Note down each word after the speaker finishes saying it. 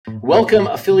Welcome,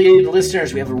 affiliated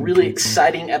listeners. We have a really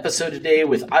exciting episode today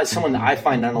with someone that I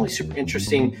find not only super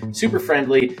interesting, super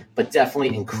friendly, but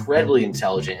definitely incredibly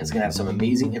intelligent. And is going to have some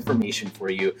amazing information for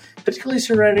you, particularly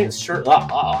surrounding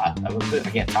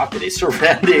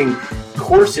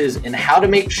courses and how to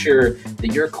make sure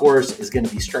that your course is going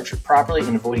to be structured properly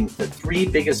and avoiding the 3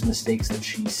 biggest mistakes that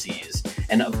she sees.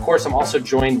 And of course, I'm also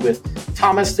joined with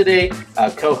Thomas today,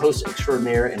 co-host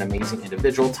extraordinaire and amazing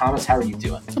individual. Thomas, how are you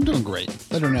doing? I'm doing great.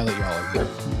 Better now that y'all are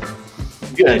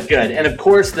here. Good. And of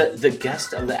course, the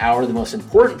guest of the hour, the most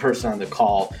important person on the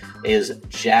call is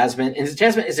Jasmine. Is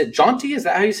it Jonty? Is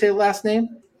that how you say the last name?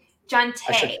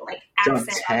 Jonte, like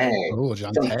accent. Oh,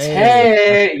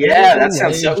 Jonte. Yeah, that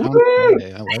sounds so.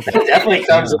 That definitely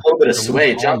comes a little bit of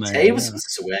sway. Jonte with some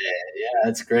sway. Yeah,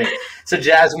 that's great. So,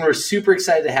 Jasmine, we're super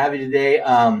excited to have you today,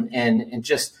 and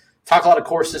just talk a lot of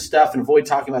courses stuff and avoid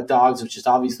talking about dogs, which is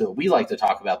obviously what we like to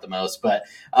talk about the most. But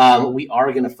we are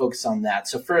going to focus on that.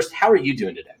 So, first, how are you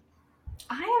doing today?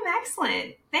 I am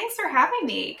excellent. Thanks for having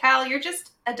me, Kyle. You're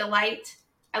just a delight.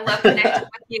 I love connecting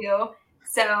with you.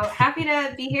 So happy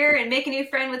to be here and make a new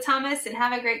friend with Thomas and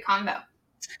have a great combo.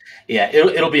 Yeah,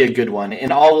 it'll be a good one.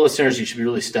 And all the listeners, you should be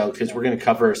really stoked because we're going to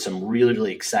cover some really,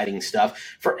 really exciting stuff.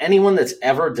 For anyone that's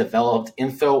ever developed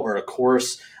info or a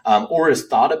course or has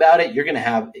thought about it, you're going to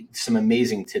have some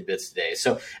amazing tidbits today.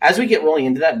 So as we get rolling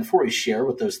into that, and before we share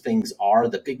what those things are,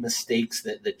 the big mistakes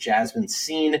that Jasmine's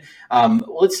seen,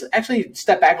 let's actually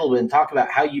step back a little bit and talk about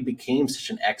how you became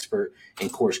such an expert in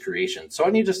course creation. So why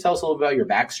don't you just tell us a little about your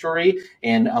backstory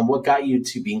and what got you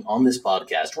to being on this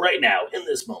podcast right now in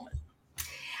this moment?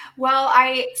 Well,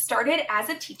 I started as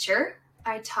a teacher.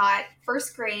 I taught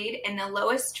first grade in the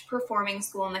lowest performing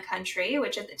school in the country,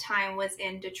 which at the time was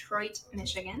in Detroit,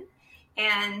 Michigan,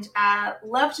 and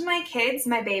loved my kids,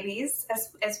 my babies,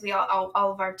 as we all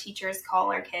of our teachers call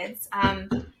our kids.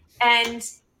 And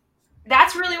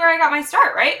that's really where I got my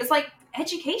start, right? It's like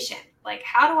education. Like,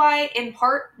 how do I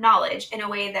impart knowledge in a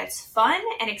way that's fun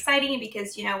and exciting?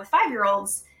 Because, with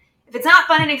 5-year-olds, if it's not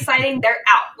fun and exciting, they're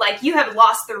out. Like, you have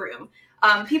lost the room.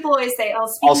 People always say, "Oh,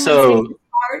 speaking on stage is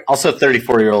hard." Also,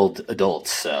 34-year-old adults.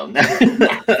 So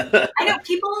I know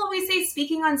people always say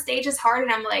speaking on stage is hard,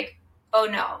 and I'm like, "Oh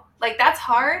no, like that's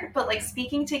hard." But like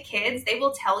speaking to kids, they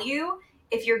will tell you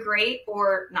if you're great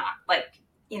or not. Like,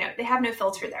 they have no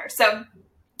filter there. So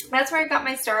that's where I got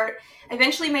my start. I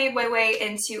eventually made my way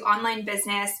into online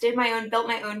business, built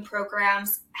my own programs,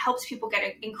 helped people get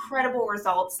incredible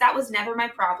results. That was never my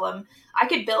problem. I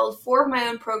could build 4 of my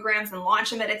own programs and launch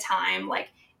them at a time. Like,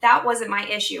 that wasn't my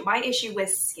issue. My issue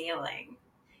was scaling.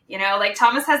 Like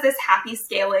Thomas has this happy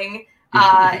scaling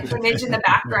image in the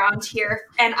background here.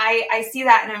 And I see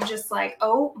that and I'm just like,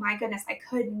 oh my goodness, I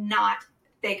could not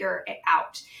figure it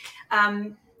out.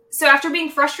 So after being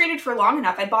frustrated for long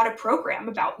enough, I bought a program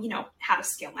about, how to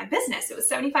scale my business. It was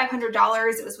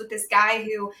 $7,500. It was with this guy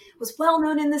who was well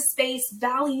known in the space.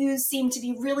 Values seemed to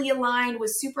be really aligned,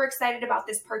 was super excited about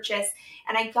this purchase.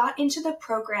 And I got into the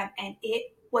program and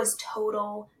it was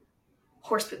total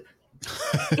horse poop.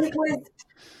 It was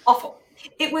awful.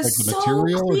 It was like the so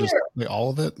material clear. Or just, all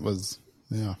of it was,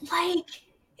 yeah.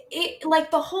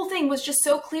 Like the whole thing was just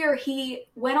so clear. He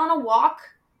went on a walk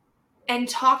and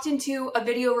talked into a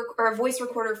video or a voice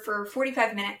recorder for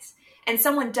 45 minutes, and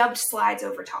someone dubbed slides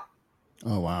over top.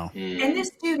 Oh, wow. And this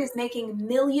dude is making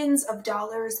millions of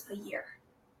dollars a year.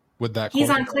 With that, he's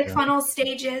on ClickFunnels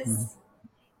stages.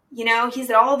 Mm-hmm. He's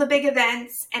at all the big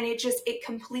events, and it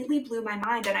completely blew my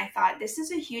mind. And I thought, this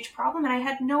is a huge problem. And I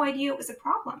had no idea it was a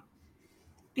problem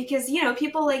because,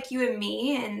 people like you and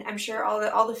me, and I'm sure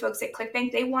all the folks at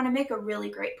ClickBank, they want to make a really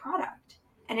great product.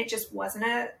 And it just wasn't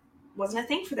a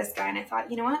thing for this guy. And I thought,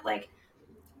 you know what, like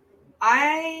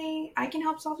I can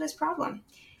help solve this problem.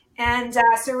 And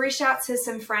so reached out to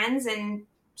some friends, and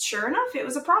sure enough, it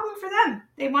was a problem for them.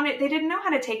 They didn't know how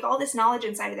to take all this knowledge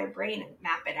inside of their brain and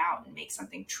map it out and make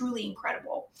something truly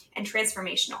incredible and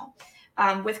transformational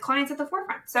with clients at the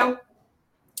forefront. So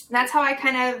that's how I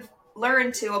kind of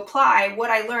learned to apply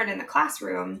what I learned in the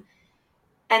classroom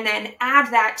and then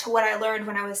add that to what I learned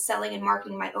when I was selling and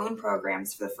marketing my own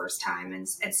programs for the first time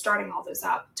and starting all those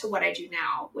up to what I do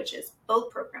now, which is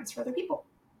build programs for other people.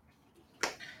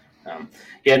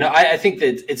 I think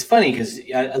that it's funny because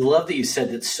I love that you said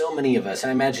that so many of us, and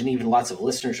I imagine even lots of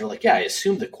listeners are like, yeah, I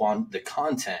assume the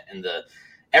content and the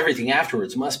everything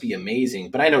afterwards must be amazing.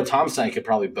 But I know Thomas and I could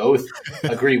probably both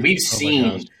agree. We've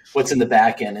seen what's in the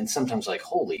back end and sometimes like,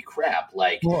 holy crap.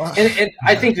 Like, and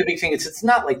I think the big thing is it's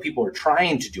not like people are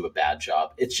trying to do a bad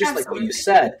job. It's just Absolutely. Like what you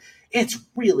said. It's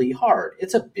really hard.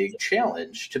 It's a big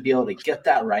challenge to be able to get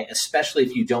that right, especially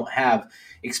if you don't have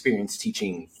experience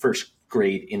teaching first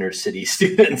grade inner city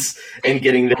students and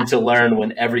getting them to learn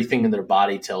when everything in their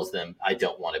body tells them, I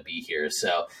don't want to be here.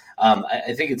 So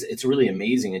I think it's really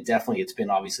amazing. And definitely it's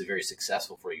been obviously very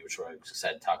successful for you, which we're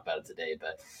excited to talk about it today.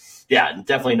 But yeah,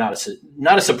 definitely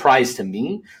not a surprise to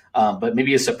me, but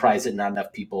maybe a surprise that not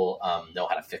enough people know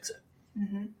how to fix it.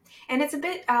 Mm-hmm. And it's a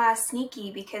bit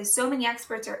sneaky because so many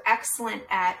experts are excellent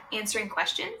at answering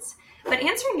questions, but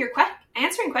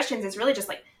answering questions is really just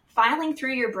like filing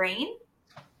through your brain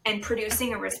and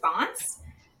producing a response.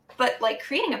 But like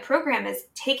creating a program is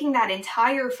taking that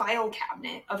entire file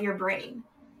cabinet of your brain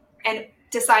and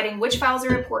deciding which files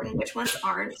are important, which ones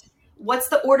aren't, what's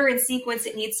the order and sequence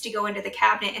it needs to go into the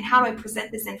cabinet, and how do I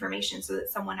present this information so that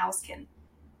someone else can,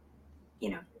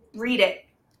 read it,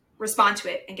 respond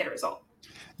to it, and get a result.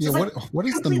 Yeah, so what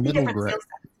is the middle ground?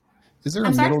 Is there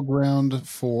a middle ground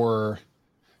for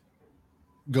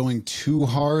going too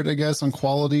hard, I guess, on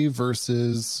quality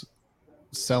versus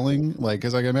selling? Like,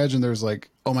 because I can imagine there's like,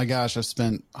 oh my gosh, I've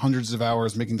spent hundreds of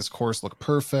hours making this course look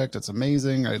perfect. It's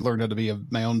amazing. I learned how to be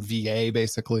my own VA,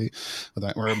 basically,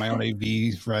 or my own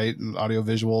AV, right?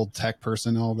 Audiovisual tech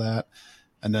person, all that.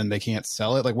 And then they can't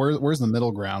sell it. Like, where's the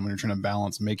middle ground when you're trying to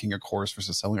balance making a course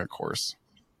versus selling a course?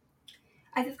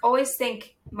 I always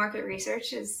think market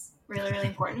research is really, really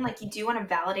important. Like, you do want to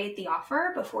validate the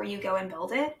offer before you go and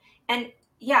build it. And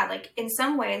yeah, like in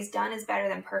some ways, done is better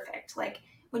than perfect. Like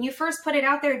when you first put it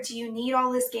out there, do you need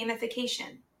all this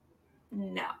gamification?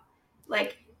 No.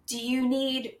 Like, do you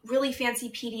need really fancy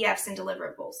PDFs and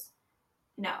deliverables?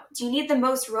 No. Do you need the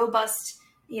most robust,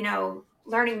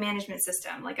 learning management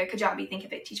system, like a Kajabi, Think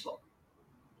of It, Teachable?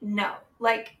 No.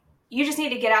 Like, you just need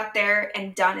to get out there,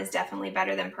 and done is definitely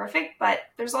better than perfect. But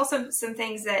there's also some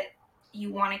things that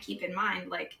you want to keep in mind,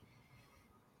 like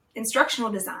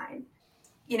instructional design,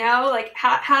 like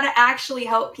how to actually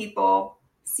help people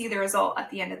see the result at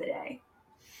the end of the day.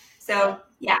 So,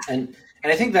 yeah. And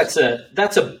I think that's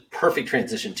a perfect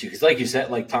transition too. Because like you said,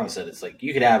 like Tom said, it's like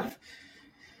you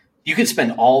could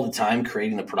spend all the time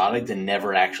creating the product and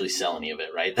never actually sell any of it,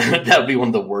 right? That would be one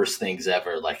of the worst things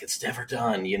ever. Like, it's never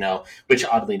done, which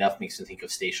oddly enough makes me think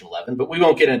of Station 11. But we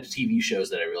won't get into TV shows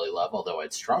that I really love, although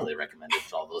I'd strongly recommend it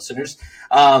to all the listeners.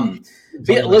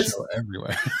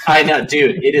 Everywhere. I know,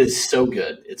 dude, it is so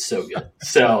good. It's so good.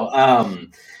 So, I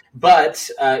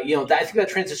think that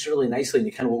transitions really nicely into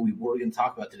kind of what we were going to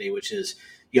talk about today, which is,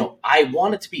 I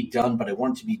want it to be done, but I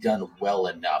want it to be done well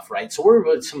enough, right? So we're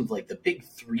about some of like the big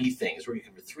three things. We're going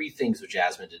to cover three things with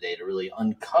Jasmine today to really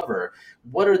uncover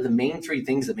what are the main three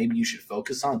things that maybe you should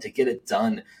focus on to get it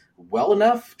done well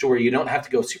enough to where you don't have to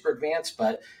go super advanced,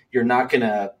 but you're not going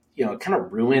to, kind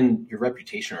of ruin your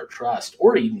reputation or trust,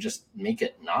 or even just make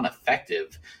it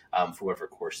non-effective for whatever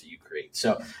course that you create.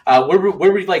 So where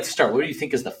would you like to start? What do you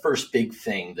think is the first big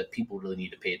thing that people really need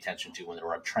to pay attention to when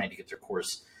they're trying to get their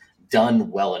course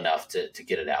done well enough to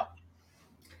get it out?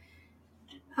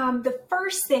 The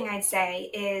first thing I'd say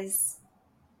is,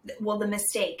 the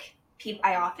mistake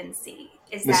I often see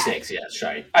is mistakes. Yeah,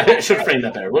 sorry. I should frame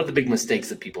that better. What are the big mistakes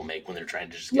that people make when they're trying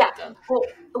to just get it done? Well,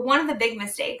 one of the big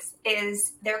mistakes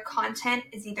is their content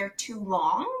is either too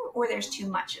long or there's too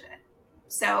much of it.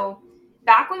 So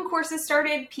back when courses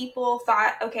started, people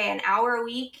thought, okay, an hour a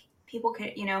week, people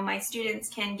could, my students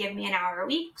can give me an hour a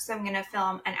week. So I'm going to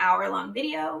film an hour-long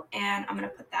video and I'm going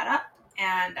to put that up,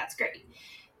 and that's great.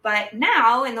 But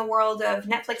now in the world of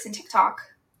Netflix and TikTok,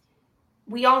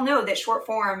 we all know that short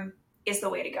form is the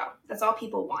way to go. That's all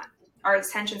people want. Our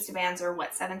attention spans are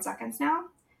 7 seconds now.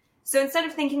 So instead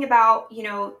of thinking about,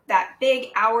 that big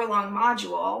hour-long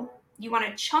module, you want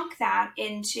to chunk that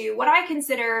into what I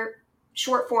consider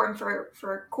short form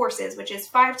for courses, which is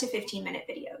 5 to 15 minute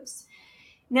videos.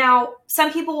 Now,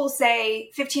 some people will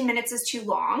say 15 minutes is too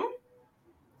long,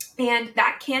 and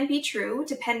that can be true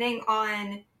depending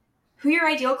on who your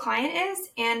ideal client is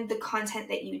and the content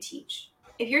that you teach.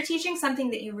 If you're teaching something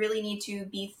that you really need to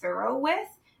be thorough with,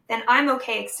 then I'm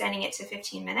okay extending it to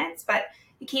 15 minutes. But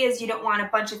the key is you don't want a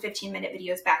bunch of 15-minute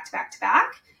videos back to back to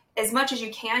back. As much as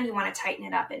you can, you want to tighten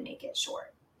it up and make it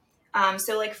short.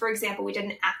 So like, for example, we did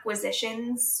an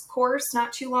acquisitions course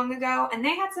not too long ago, and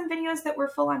they had some videos that were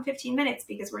full on 15 minutes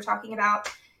because we're talking about,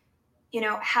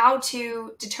 how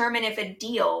to determine if a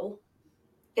deal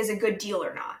is a good deal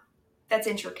or not. That's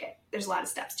intricate. There's a lot of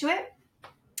steps to it.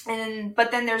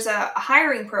 But then there's a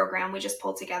hiring program we just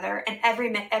pulled together, and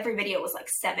every video was like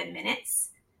 7 minutes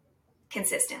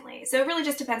consistently. So it really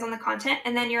just depends on the content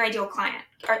and then your ideal client.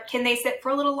 Can they sit for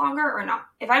a little longer or not?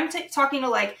 If I'm talking to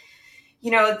like,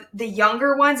 the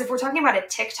younger ones, if we're talking about a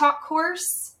TikTok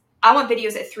course, I want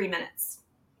videos at 3 minutes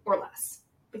or less,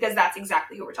 because that's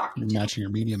exactly who we're talking to. Matching your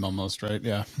medium almost, right?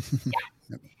 Yeah.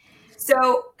 Yeah.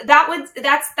 So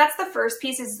that's the first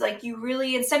piece, is like, you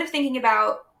really, instead of thinking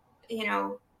about,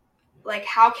 like,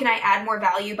 how can I add more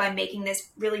value by making this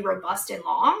really robust and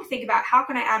long, think about how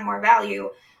can I add more value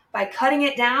by cutting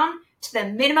it down to the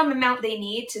minimum amount they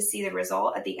need to see the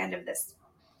result at the end of this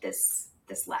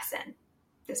lesson,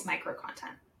 this micro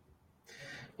content.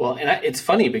 Well, and it's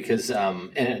funny because,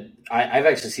 and I've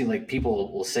actually seen, like,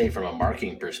 people will say from a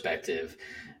marketing perspective,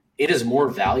 it is more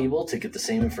valuable to get the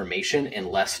same information in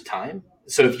less time.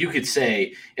 So if you could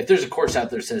say, if there's a course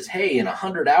out there that says, hey, in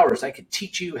 100 hours, I could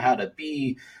teach you how to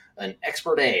be an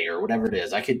expert A or whatever it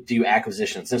is, I could do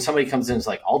acquisitions. And somebody comes in and is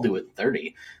like, I'll do it in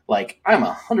 30. Like, I'm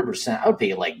 100%, I would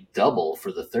pay like double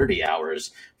for the 30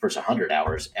 hours versus 100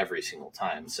 hours every single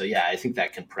time. So yeah, I think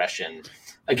that compression,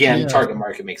 again, target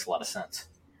market makes a lot of sense.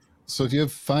 So if you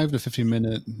have 5 to 15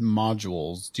 minute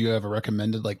modules, do you have a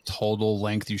recommended like total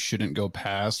length you shouldn't go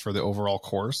past for the overall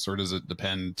course, or does it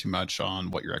depend too much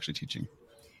on what you're actually teaching?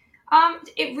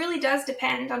 It really does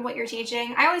depend on what you're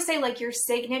teaching. I always say, like, your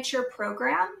signature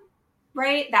program,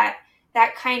 right?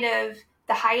 That kind of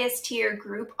the highest tier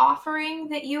group offering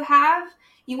that you have,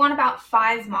 you want about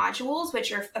 5 modules,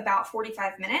 which are about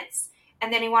 45 minutes.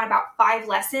 And then you want about 5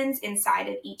 lessons inside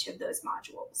of each of those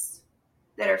modules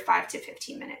that are 5 to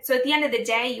 15 minutes. So at the end of the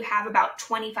day, you have about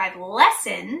 25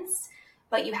 lessons,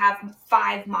 but you have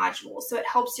 5 modules. So it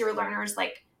helps your learners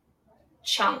like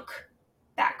chunk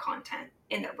that content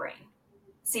in their brain,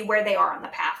 see where they are on the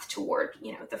path toward,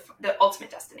 the ultimate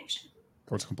destination.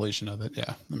 Towards completion of it.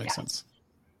 Yeah, that makes sense.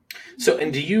 So,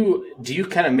 and do you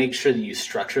kind of make sure that you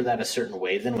structure that a certain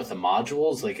way then with the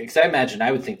modules? Like, because I imagine,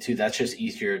 I would think too, that's just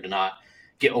easier to not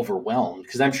get overwhelmed,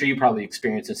 because I'm sure you probably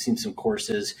experienced and seen some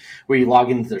courses where you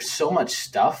log in, there's so much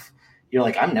stuff, you're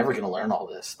like, I'm never going to learn all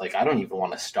this. Like, I don't even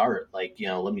want to start. Like,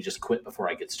 let me just quit before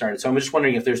I get started. So I'm just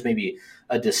wondering if there's maybe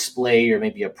a display or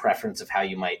maybe a preference of how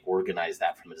you might organize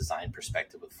that from a design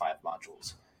perspective with 5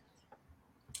 modules.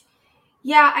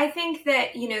 Yeah, I think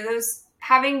that,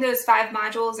 having those 5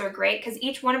 modules are great, because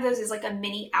each one of those is like a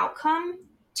mini outcome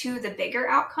to the bigger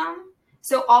outcome.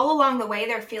 So all along the way,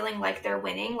 they're feeling like they're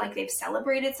winning, like they've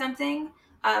celebrated something.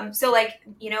 So like,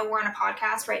 we're on a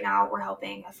podcast right now. We're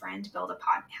helping a friend build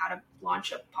how to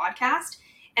launch a podcast.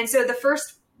 And so the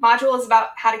first module is about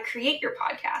how to create your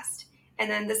podcast. And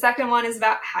then the second one is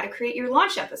about how to create your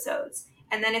launch episodes.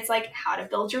 And then it's like how to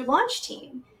build your launch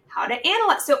team, how to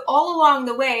analyze. So all along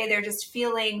the way, they're just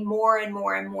feeling more and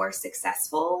more and more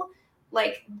successful.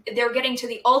 Like, they're getting to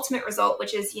the ultimate result,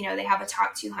 which is, they have a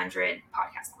top 200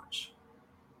 podcast launch.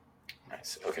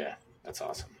 Nice. Okay. That's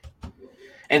awesome.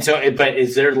 And so, but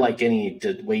is there like any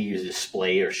way you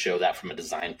display or show that from a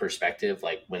design perspective?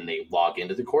 Like when they log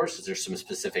into the course, is there some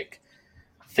specific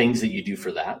things that you do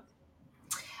for that?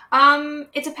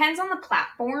 It depends on the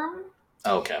platform.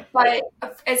 Okay. But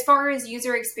as far as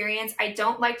user experience, I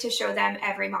don't like to show them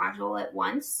every module at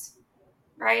once,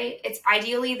 right? It's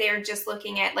ideally they're just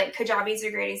looking at, like, Kajabi is a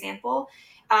great example.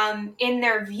 In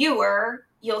their viewer,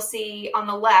 you'll see on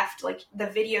the left, like the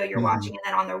video you're watching, and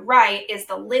then on the right is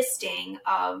the listing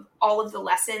of all of the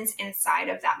lessons inside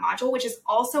of that module, which is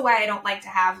also why I don't like to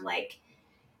have like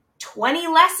 20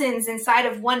 lessons inside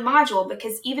of one module,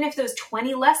 because even if those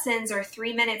 20 lessons are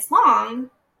 3 minutes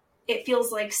long, it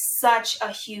feels like such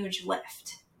a huge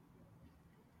lift.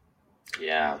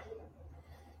 Yeah.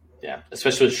 Yeah,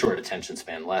 especially with short attention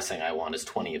span. The last thing I want is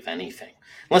 20 of anything.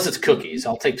 Unless it's cookies.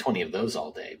 I'll take 20 of those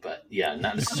all day. But yeah,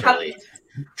 not necessarily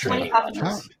training.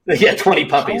 20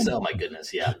 puppies. Oh my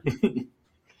goodness, yeah. I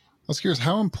was curious,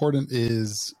 how important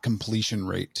is completion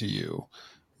rate to you?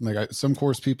 Like, some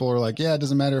course people are like, yeah, it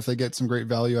doesn't matter if they get some great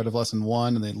value out of lesson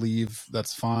 1 and they leave,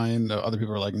 that's fine. Other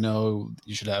people are like, no,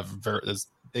 you should have as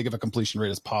big of a completion rate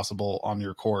as possible on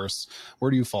your course. Where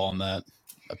do you fall on that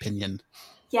opinion?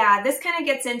 Yeah, this kind of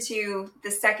gets into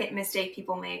the second mistake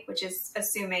people make, which is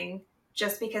assuming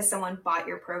just because someone bought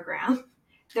your program,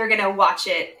 they're going to watch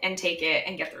it and take it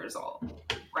and get the result,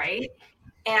 right?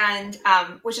 And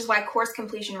which is why course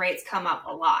completion rates come up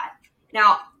a lot.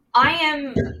 Now, I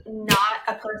am not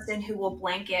a person who will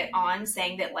blanket on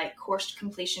saying that like course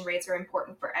completion rates are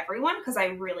important for everyone, because I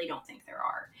really don't think there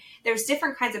are. There's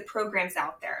different kinds of programs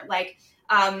out there. Like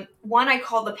one I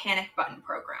call the panic button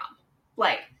program.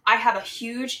 Like, I have a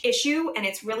huge issue and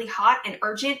it's really hot and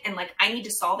urgent and like I need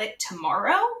to solve it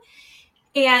tomorrow.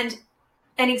 And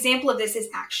an example of this is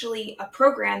actually a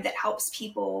program that helps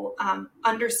people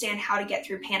understand how to get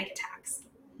through panic attacks.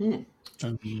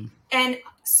 And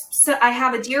so I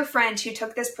have a dear friend who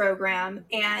took this program,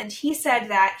 and he said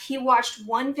that he watched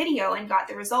one video and got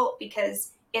the result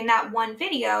because in that one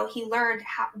video, he learned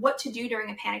what to do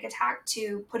during a panic attack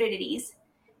to put it at ease.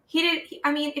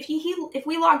 I mean, if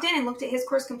we logged in and looked at his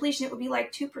course completion, it would be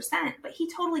like 2%, but he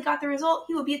totally got the result.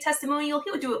 He would be a testimonial.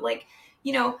 He would do it like,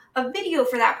 a video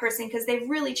for that person because they've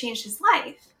really changed his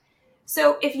life.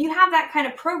 So if you have that kind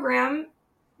of program,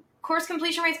 course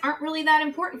completion rates aren't really that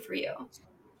important for you.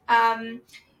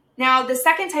 Now, the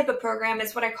second type of program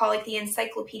is what I call like the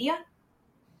encyclopedia.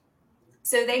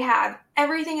 So they have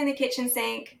everything in the kitchen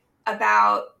sink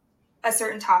about a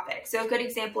certain topic. So a good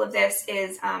example of this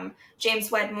is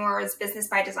James Wedmore's Business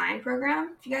by Design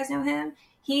program. If you guys know him,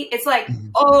 it's like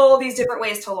all these different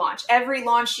ways to launch. Every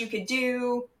launch you could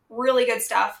do, really good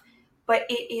stuff, but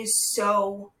it is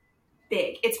so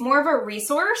big. It's more of a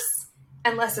resource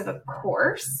and less of a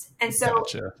course. And so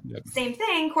Same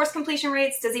thing, course completion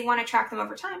rates. Does he want to track them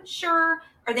over time? Sure.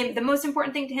 Are they the most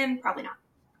important thing to him? Probably not.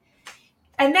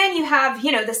 And then you have,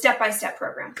 the step-by-step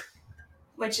program,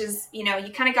 which is, you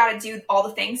kind of got to do all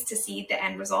the things to see the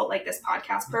end result, like this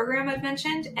podcast program I've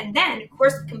mentioned. And then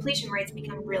course completion rates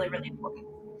become really, really important.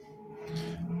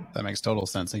 That makes total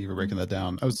sense. Thank you for breaking that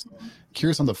down. I was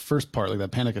curious on the first part, like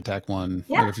that panic attack one.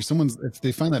 Yeah. Like if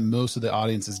they find that most of the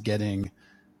audience is getting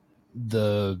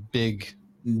the big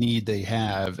need they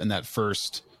have in that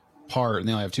first part and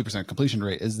they only have 2% completion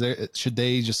rate, should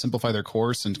they just simplify their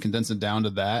course and condense it down to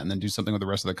that and then do something with the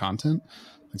rest of the content?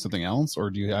 Like something else, or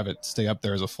do you have it stay up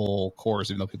there as a full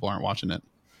course even though people aren't watching it?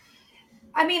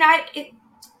 I mean,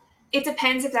 it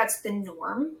depends if that's the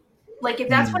norm. Like if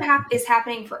that's what is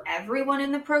happening for everyone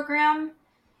in the program,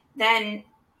 then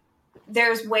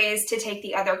there's ways to take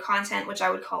the other content, which I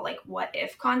would call like what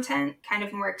if content, kind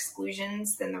of more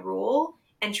exclusions than the rule,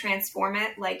 and transform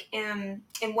it. Like in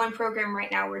one program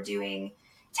right now, we're doing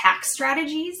tax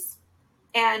strategies.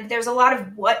 And there's a lot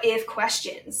of what if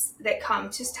questions that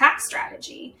come to tax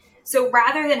strategy. So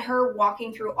rather than her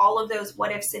walking through all of those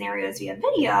what if scenarios via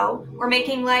video, we're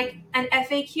making like an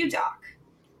FAQ doc.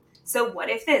 So what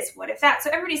if this, what if that? So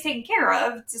everybody's taken care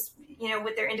of just,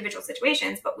 with their individual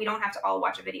situations, but we don't have to all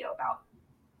watch a video about,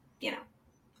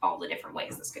 all the different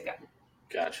ways this could go.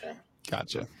 Gotcha.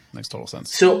 Makes total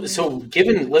sense. So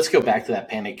let's go back to that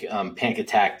panic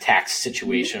attack tax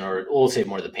situation, or we'll say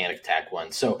more the panic attack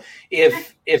one. So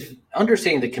if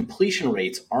understanding the completion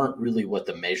rates aren't really what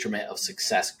the measurement of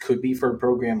success could be for a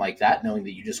program like that, knowing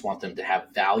that you just want them to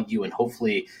have value and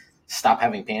hopefully stop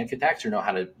having panic attacks or know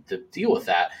how to deal with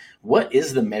that, what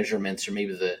is the measurements, or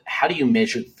maybe how do you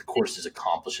measure that the course is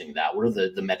accomplishing that? What are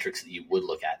the metrics that you would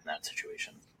look at in that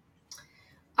situation?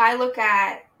 I look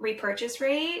at repurchase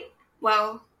rate.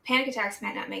 Well, panic attacks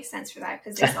might not make sense for that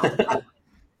because they solve the problem.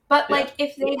 But like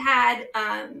if they had,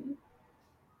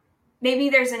 maybe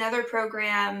there's another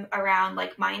program around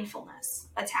like mindfulness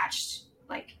attached.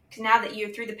 Like now that you're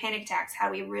through the panic attacks, how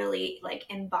do we really like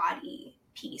embody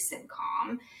peace and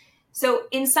calm? So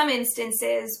in some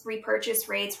instances, repurchase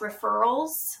rates, referral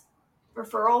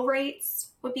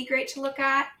rates would be great to look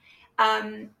at.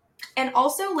 And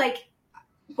also like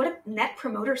what a net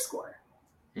promoter score.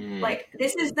 Like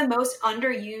this is the most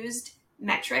underused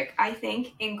metric, I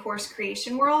think, in course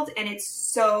creation world. And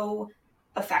it's so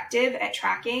effective at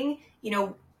tracking,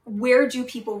 where do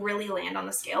people really land on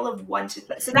the scale of 1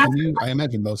 to... So that's... I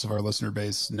imagine most of our listener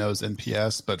base knows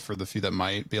NPS, but for the few that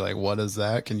might be like, what is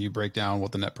that? Can you break down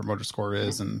what the net promoter score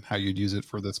is and how you'd use it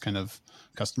for this kind of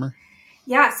customer?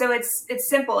 Yeah, so it's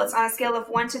simple. It's on a scale of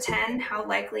 1 to 10. How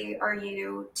likely are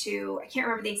you to... I can't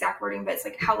remember the exact wording, but it's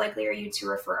like, how likely are you to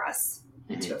refer us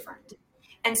to a friend?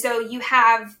 And so you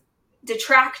have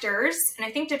detractors, and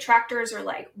I think detractors are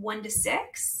like 1 to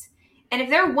 6. And if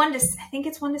they're 1 to, I think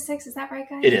it's 1 to 6. Is that right,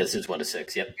 guys? It is. It's 1 to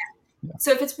 6. Yep. Yeah.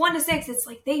 So if it's 1 to 6, it's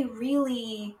like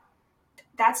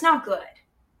that's not good.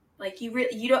 Like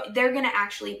they're going to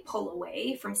actually pull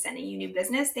away from sending you new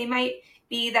business. They might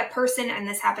be that person, and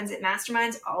this happens at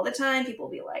masterminds all the time. People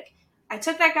will be like, I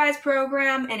took that guy's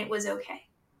program and it was okay.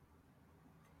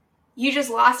 You just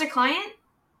lost a client.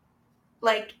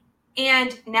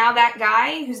 And now that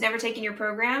guy who's never taken your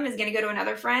program is going to go to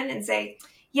another friend and say,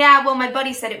 yeah, well, my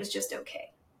buddy said it was just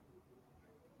okay.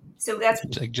 So that's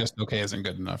like just okay isn't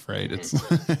good enough, right? It's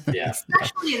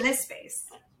especially in this space.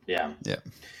 Yeah. Yeah.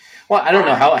 Well, I don't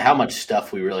know how much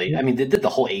stuff we really, I mean, they did the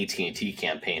whole AT&T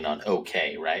campaign on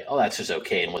okay, right? Oh, that's just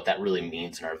okay. And what that really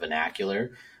means in our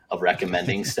vernacular of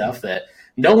recommending stuff, that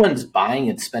no one's buying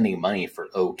and spending money for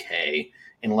okay,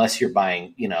 unless you're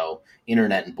buying,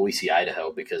 internet in Boise,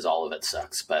 Idaho, because all of it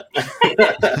sucks. But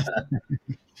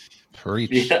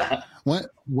preach. Yeah.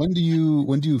 When do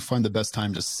you find the best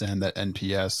time to send that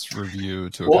NPS review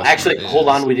to a customer? Actually, hold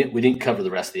on, we didn't cover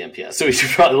the rest of the NPS, so we should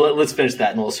probably let's finish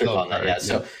that and we'll circle on that. Right.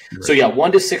 Yeah. So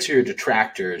 1 to 6 are your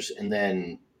detractors, and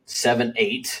then 7,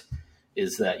 8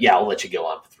 is that. Yeah, I'll let you go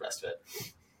on with the rest of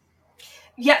it.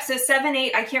 Yeah, so 7,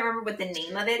 8, I can't remember what the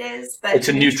name of it is, but it's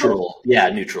a neutral. Yeah,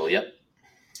 neutral. Yep.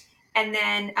 And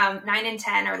then 9 and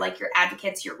 10 are like your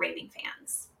advocates, your raving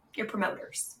fans, your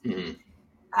promoters. Mm-hmm.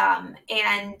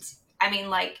 And I mean,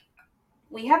 like,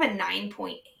 we have a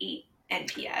 9.8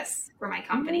 NPS for my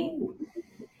company. Ooh.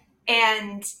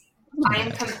 And I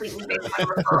am completely based on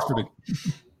referral.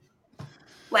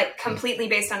 Like, completely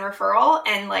based on referral.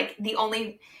 And like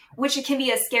which it can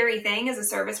be a scary thing as a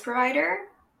service provider.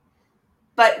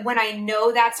 But when I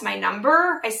know that's my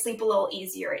number, I sleep a little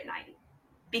easier at night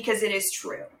because it is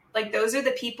true. Like, those are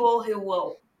the people who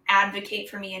will advocate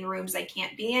for me in rooms I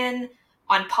can't be in,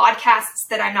 on podcasts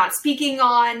that I'm not speaking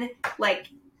on. Like,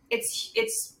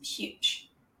 it's huge.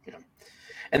 Yeah.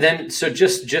 And then, so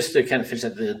just to kind of finish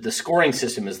that, the scoring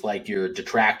system is like your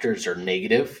detractors are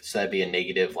negative. So that'd be a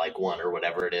negative, like 1 or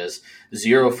whatever it is,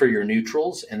 0 for your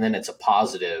neutrals. And then it's a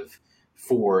positive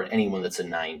for anyone that's a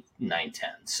 9, 10.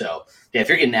 So yeah, if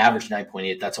you're getting average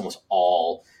 9.8, that's almost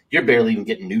all, you're barely even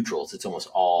getting neutrals. It's almost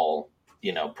all,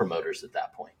 promoters at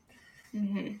that point.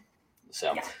 Mm-hmm.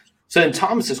 So then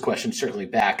Thomas's question certainly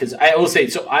back, because I will say,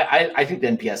 so I think the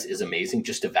NPS is amazing,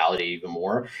 just to validate even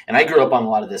more. And I grew up on a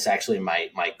lot of this actually in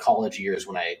my college years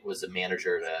when I was a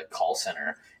manager at a call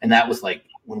center. And that was like,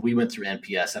 when we went through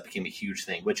NPS, that became a huge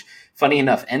thing, which funny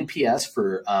enough, NPS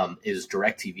for is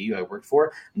DirecTV I worked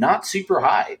for, not super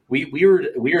high. We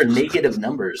were negative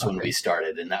numbers when we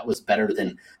started, and that was better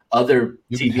than other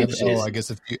TV. I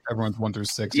guess if everyone's 1 through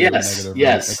 6. Yes. Negative,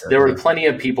 yes. Right? There were plenty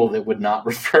of people that would not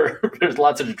refer. There's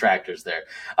lots of detractors there.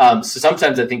 So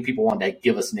sometimes I think people wanted to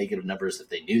give us negative numbers if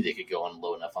they knew they could go on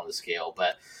low enough on the scale.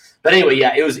 But anyway,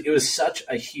 yeah, it was such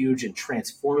a huge and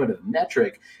transformative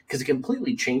metric, because it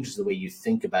completely changes the way you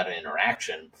think about an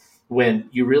interaction when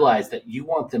you realize that you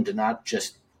want them to not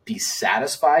just be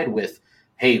satisfied with,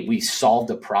 hey, we solved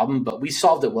a problem, but we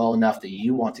solved it well enough that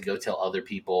you want to go tell other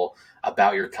people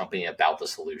about your company, about the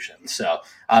solution. So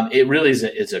it really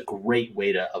is a great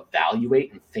way to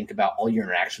evaluate and think about all your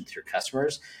interactions with your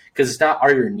customers, because it's not,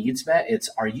 are your needs met? It's,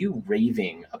 are you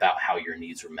raving about how your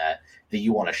needs were met, that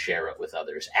you want to share it with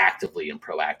others, actively and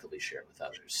proactively share it with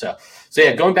others. So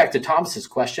yeah, going back to Thomas's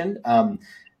question,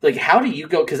 like, how do you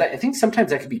go? Because I think sometimes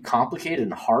that can be complicated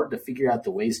and hard to figure out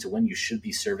the ways to when you should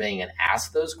be surveying and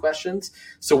ask those questions.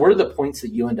 So what are the points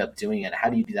that you end up doing, and how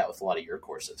do you do that with a lot of your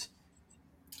courses?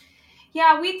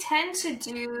 Yeah, we tend to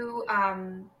do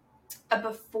a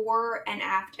before and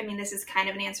after. I mean, this is kind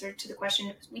of an answer to the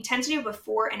question. We tend to do a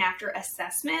before and after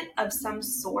assessment of some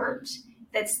sort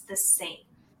that's the same.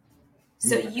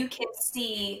 So you can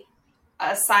see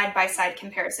a side-by-side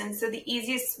comparison. So the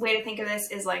easiest way to think of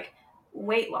this is like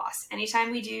weight loss.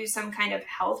 Anytime we do some kind of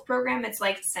health program, it's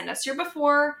like, send us your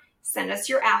before, send us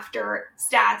your after,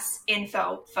 stats,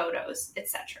 info, photos,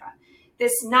 etc.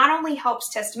 This not only helps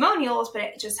testimonials, but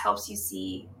it just helps you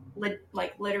see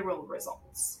literal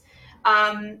results.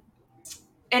 And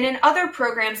in other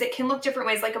programs, it can look different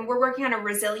ways. Like, we're working on a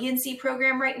resiliency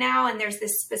program right now, and there's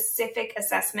this specific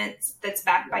assessment that's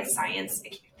backed by science.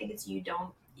 I think it's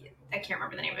UDOM. I can't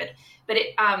remember the name of it, but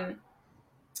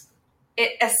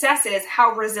it assesses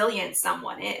how resilient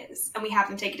someone is, and we have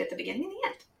them take it at the beginning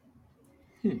and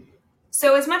the end.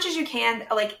 So as much as you can,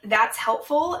 like, that's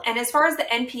helpful. And as far as the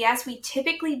NPS, we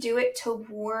typically do it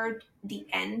toward the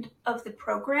end of the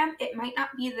program. It might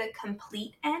not be the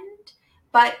complete end,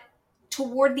 but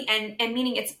toward the end, and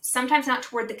meaning it's sometimes not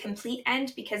toward the complete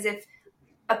end, because if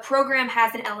a program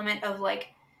has an element of like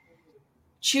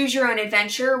choose your own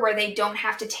adventure where they don't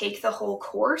have to take the whole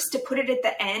course, to put it at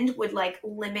the end would like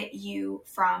limit you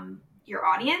from your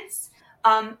audience.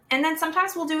 And then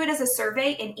sometimes we'll do it as a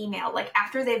survey in email. Like,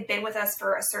 after they've been with us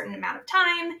for a certain amount of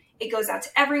time, it goes out to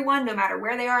everyone, no matter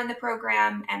where they are in the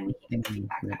program, and we can get the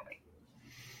feedback that way.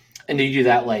 And do you do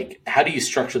that, like, how do you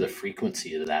structure the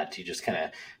frequency of that? Do you just kind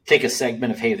of take a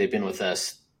segment of, hey, they've been with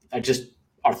us just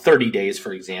our 30 days,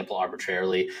 for example,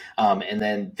 arbitrarily, and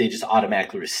then they just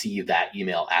automatically receive that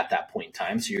email at that point in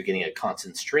time, so you're getting a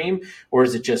constant stream? Or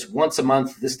is it just once a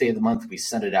month, this day of the month, we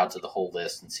send it out to the whole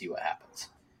list and see what happens?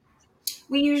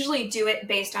 We usually do it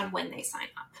based on when they sign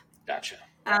up. Gotcha.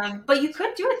 But you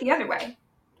could do it the other way.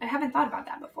 I haven't thought about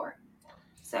that before.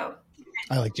 So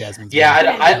I like Jasmine's. Yeah,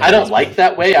 I don't like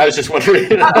that way. I was just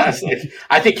wondering.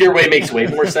 I think your way makes way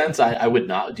more sense. I would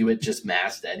not do it just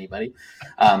mass to anybody.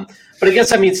 But I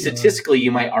guess, I mean, statistically,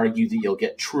 you might argue that you'll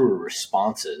get truer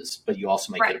responses, but you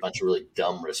also might get a bunch of really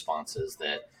dumb responses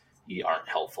that aren't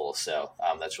helpful. So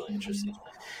that's really interesting.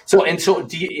 So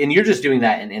you're just doing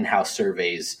that in in-house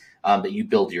surveys that you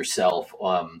build yourself.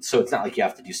 So it's not like you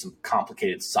have to do some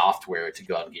complicated software to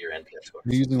go out and get your NPS scores.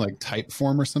 Are you using like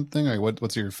Typeform or something? Like,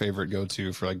 what's your favorite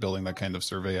go-to for like building that kind of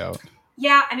survey out?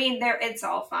 Yeah, I mean, it's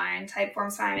all fine.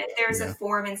 Typeform's fine. If there's a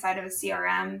form inside of a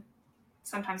CRM,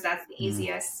 sometimes that's the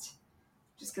easiest,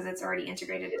 just because it's already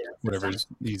integrated into whatever's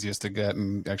easiest to get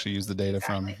and actually use the data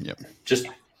from. Yep. Just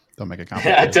don't make it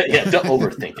complicated. Don't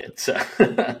overthink it.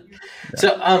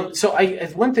 So,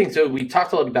 one thing. So we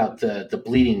talked a lot about the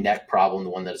bleeding neck problem, the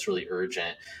one that's really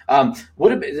urgent.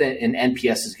 What about an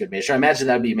NPS is a good measure? I imagine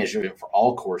that would be a measurement for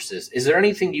all courses. Is there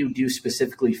anything you do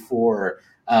specifically for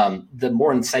the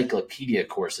more encyclopedia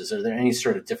courses? Are there any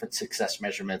sort of different success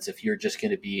measurements if you're just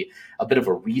going to be a bit of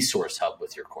a resource hub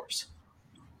with your course?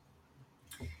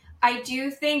 I do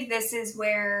think this is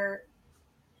where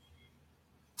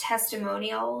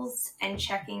testimonials and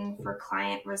checking for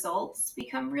client results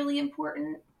become really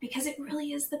important, because it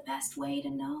really is the best way to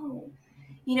know.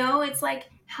 It's like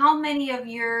how many of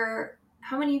your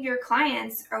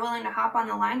clients are willing to hop on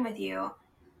the line with you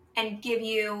and give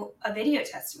you a video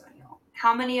testimonial?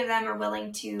 How many of them are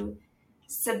willing to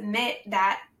submit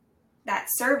that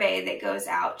survey that goes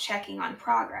out checking on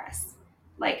progress?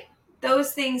 Like,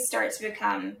 those things start to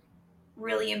become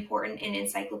really important in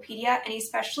encyclopedia, and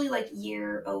especially like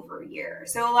year over year.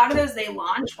 So a lot of those, they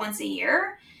launch once a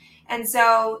year. And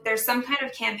so there's some kind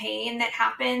of campaign that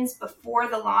happens before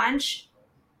the launch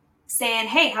saying,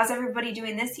 hey, how's everybody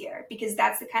doing this year? Because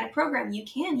that's the kind of program you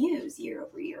can use year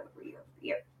over year over year over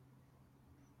year.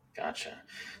 Gotcha.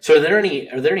 So are there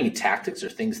any tactics or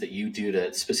things that you do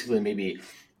to specifically maybe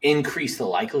increase the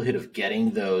likelihood of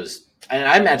getting those? And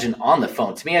I imagine on the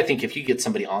phone, to me, I think if you get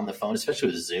somebody on the phone,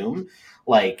 especially with Zoom,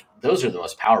 like those are the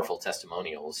most powerful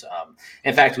testimonials.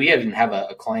 In fact, we even have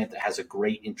a client that has a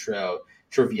great intro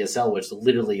to VSL, which is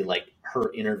literally like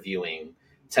her interviewing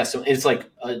testimony. It's like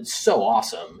so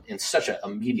awesome and such an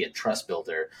immediate trust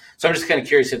builder. So I'm just kind of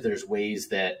curious if there's ways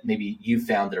that maybe you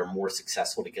found that are more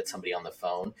successful to get somebody on the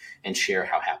phone and share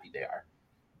how happy they are.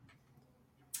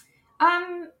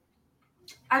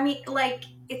 I mean, like,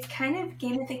 it's kind of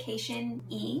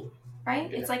gamification-y, right?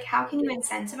 Yeah. It's like, how can you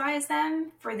incentivize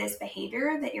them for this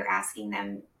behavior that you're asking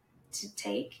them to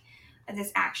take,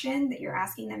 this action that you're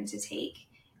asking them to take?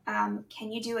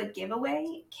 Can you do a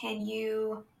giveaway? Can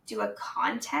you do a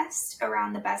contest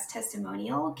around the best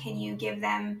testimonial? Can you give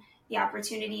them the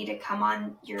opportunity to come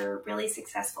on your really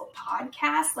successful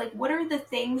podcast? Like, what are the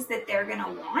things that they're going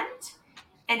to want?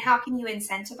 And how can you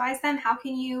incentivize them? How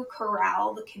can you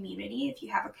corral the community if you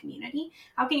have a community?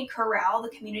 How can you corral the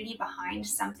community behind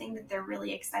something that they're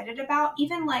really excited about?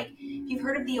 Even like, if you've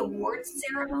heard of the awards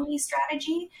ceremony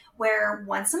strategy, where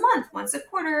once a month, once a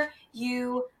quarter,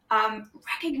 you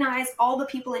recognize all the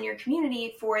people in your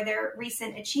community for their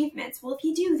recent achievements. Well, if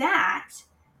you do that,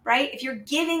 right, if you're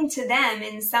giving to them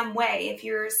in some way, if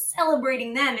you're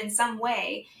celebrating them in some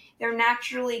way, they're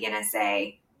naturally going to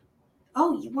say,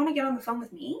 oh, you want to get on the phone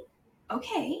with me?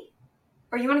 Okay.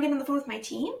 Or you want to get on the phone with my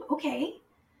team? Okay.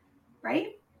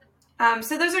 Right?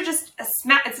 So those are just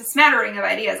it's a smattering of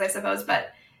ideas, I suppose,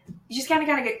 but you just kind of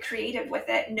got to get creative with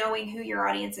it, knowing who your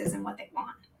audience is and what they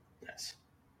want. Yes.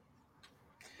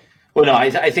 Well, no,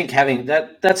 I think having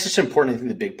that's just important. I think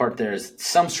the big part there is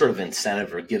some sort of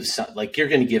incentive, or give some, like you're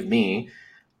going to give me,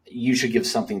 you should give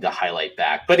something to highlight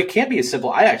back. But it can't be as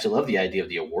simple. I actually love the idea of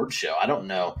the award show. I don't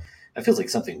know. That feels like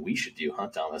something we should do,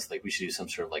 Thomas? Like we should do some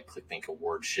sort of like ClickBank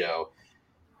award show,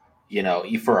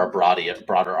 for our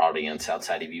broader audience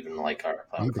outside of even like our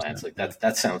clients. Like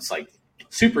that sounds like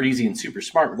super easy and super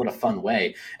smart. What a fun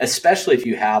way, especially if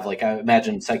you have, like, I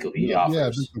imagine encyclopedia offers. Yeah,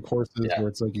 there's some courses where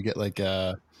it's like you get like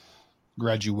a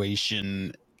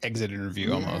graduation exit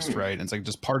interview almost, right? And it's like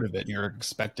just part of it, and you're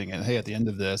expecting it. Hey, at the end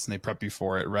of this, and they prep you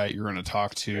for it, right? You're going to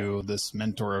talk to this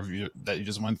mentor of you that you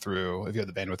just went through, if you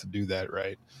have the bandwidth to do that,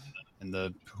 right? And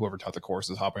whoever taught the course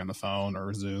is hopping on the phone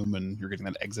or Zoom, and you're getting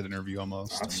that exit interview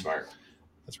almost. That's smart.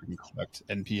 That's where you can collect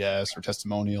NPS or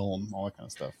testimonial and all that kind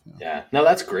of stuff. Yeah. No,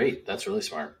 that's great. That's really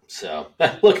smart. So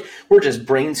look, we're just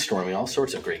brainstorming all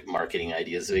sorts of great marketing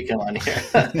ideas that we come on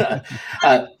here.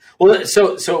 Well,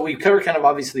 so we cover kind of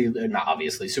not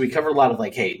obviously. So we cover a lot of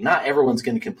like, hey, not everyone's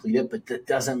going to complete it, but that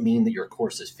doesn't mean that your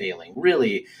course is failing.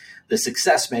 Really, the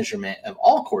success measurement of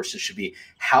all courses should be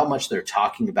how much they're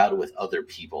talking about it with other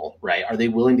people, right? Are they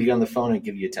willing to get on the phone and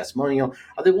give you a testimonial?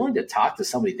 Are they willing to talk to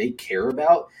somebody they care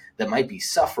about that might be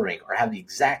suffering or have the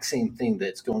exact same thing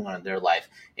that's going on in their life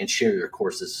and share your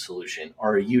course as a solution?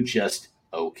 Or are you just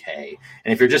okay?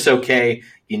 And if you're just okay,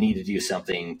 you need to do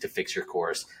something to fix your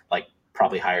course, like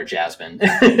probably hire Jasmine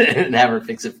and have her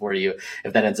fix it for you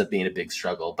if that ends up being a big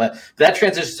struggle. But that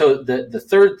transition. So the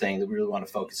third thing that we really want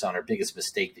to focus on, our biggest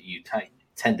mistake that you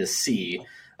tend to see.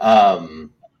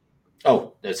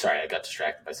 Oh, sorry, I got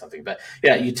distracted by something. But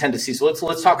yeah, you tend to see. So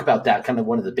let's talk about that. Kind of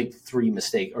one of the big three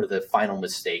mistake, or the final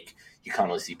mistake you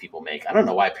commonly see people make. I don't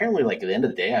know why. Apparently, like at the end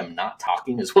of the day, I'm not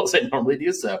talking as well as I normally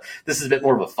do. So this is a bit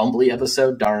more of a fumbly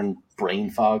episode. Darn brain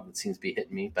fog that seems to be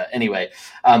hitting me. But anyway,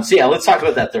 so yeah, let's talk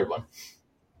about that third one.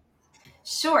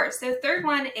 Sure. So third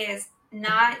one is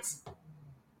not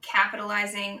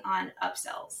capitalizing on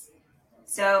upsells.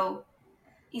 So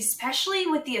especially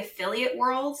with the affiliate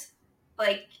world,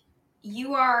 like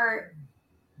you are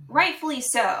rightfully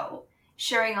so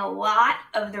sharing a lot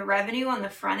of the revenue on the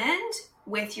front end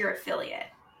with your affiliate.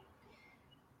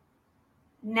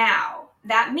 Now,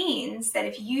 that means that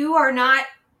if you are not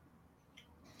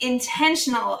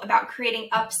intentional about creating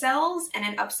upsells and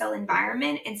an upsell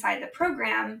environment inside the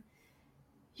program,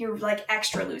 you're like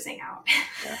extra losing out.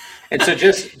 Yeah. And so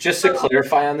just to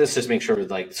clarify on this, just make sure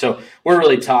so we're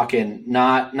really talking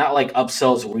not like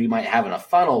upsells we might have in a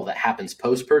funnel that happens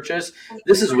post-purchase.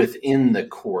 This is within the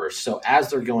course. So as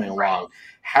they're going along,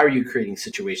 how are you creating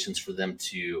situations for them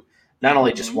to not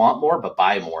only just want more, but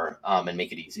buy more and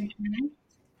make it easy?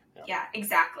 Yeah,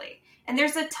 exactly. And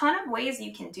there's a ton of ways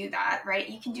you can do that, right?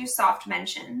 You can do soft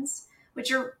mentions,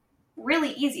 which are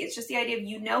really easy. It's just the idea of,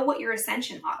 you know, what your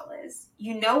ascension model is.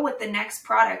 You know what the next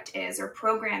product is or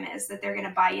program is that they're going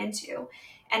to buy into.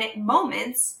 And at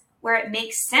moments where it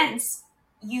makes sense,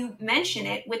 you mention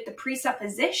it with the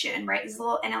presupposition, right? This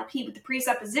little NLP with the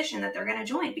presupposition that they're going to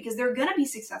join because they're going to be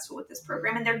successful with this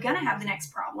program and they're going to have the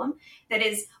next problem that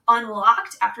is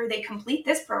unlocked after they complete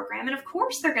this program. And of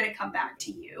course, they're going to come back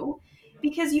to you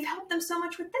because you've helped them so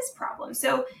much with this problem.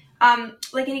 So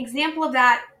like an example of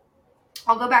that,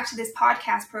 I'll go back to this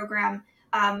podcast program.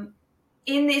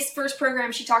 In this first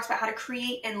program, she talks about how to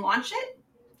create and launch it.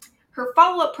 Her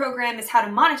follow-up program is how to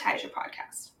monetize your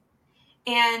podcast.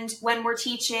 And when we're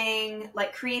teaching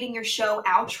like creating your show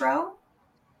outro,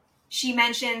 she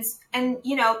mentions, and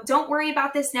you know, don't worry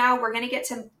about this now. We're going to get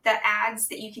to the ads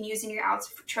that you can use in your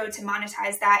outro to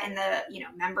monetize that in the, you know,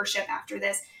 membership after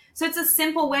this. So it's a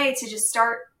simple way to just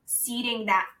start seeding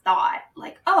that thought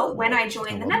like, oh, when I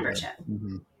join the membership.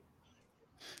 Mm-hmm.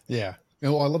 Yeah.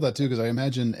 Well, I love that too, because I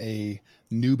imagine a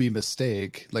newbie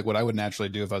mistake, like what I would naturally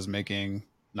do if I was making,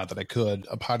 not that I could,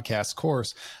 a podcast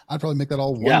course, I'd probably make that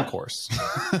all one course.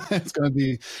 It's going to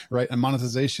be, right. And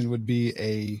monetization would be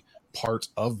a part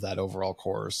of that overall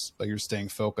course, but you're staying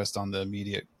focused on the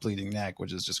immediate bleeding neck,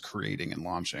 which is just creating and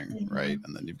launching, right?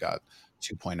 And then you've got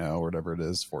 2.0 or whatever it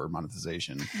is for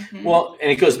monetization. Mm-hmm. Well,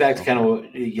 and it goes back to kind of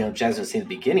what, you know, Jasmine was saying at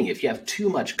the beginning. If you have too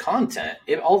much content,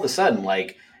 all of a sudden,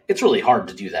 like, it's really hard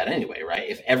to do that anyway, right?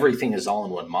 If everything is all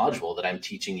in one module that I'm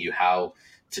teaching you how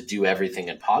to do everything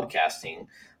in podcasting,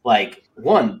 like,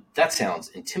 one, that sounds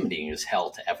intimidating as hell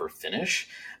to ever finish.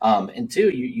 And two,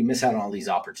 you miss out on all these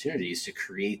opportunities to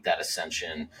create that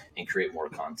ascension and create more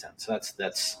content. So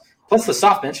that's plus the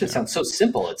soft mention sounds so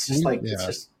simple. It's just like, it's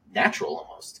just natural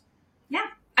almost. Yeah.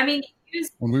 I mean,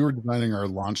 when we were designing our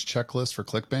launch checklist for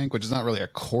ClickBank, which is not really a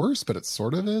course, but it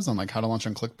sort of is on like how to launch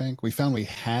on ClickBank, we found we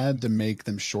had to make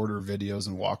them shorter videos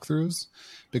and walkthroughs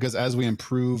because as we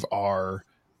improve our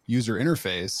user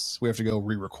interface, we have to go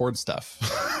re-record stuff.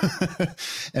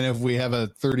 And if we have a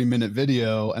 30-minute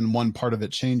video and one part of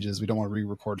it changes, we don't want to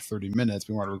re-record 30 minutes.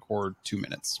 We want to record 2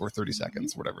 minutes or 30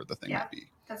 seconds, whatever the thing might be.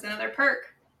 That's another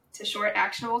perk to short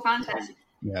actionable content.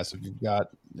 Yeah, so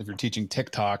if you're teaching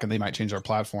TikTok and they might change our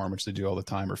platform, which they do all the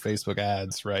time, or Facebook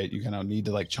ads, right? You kind of need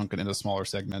to like chunk it into smaller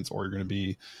segments or you're going to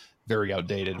be very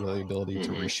outdated with the ability to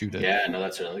reshoot it. Yeah, no,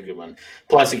 that's another good one.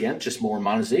 Plus, again, just more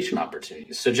monetization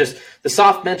opportunities. So just the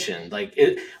soft mention, let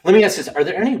me ask this, are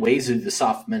there any ways of the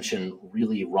soft mention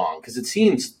really wrong? Because it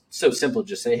seems so simple to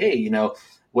just say, hey, you know,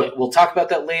 we'll talk about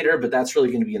that later, but that's really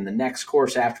going to be in the next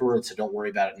course afterwards, so don't worry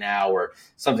about it now. Or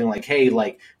something like, hey,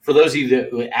 like for those of you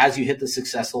that as you hit the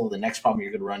successful, the next problem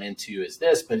you're going to run into is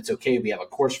this, but it's okay. We have a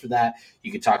course for that.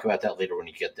 You can talk about that later when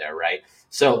you get there, right?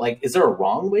 So like, is there a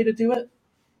wrong way to do it?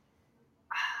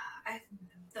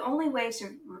 The only way to,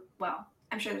 well,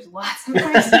 I'm sure there's lots of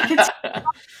ways you can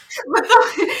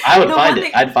I would find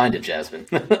it. I'd find it, Jasmine.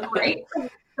 Right?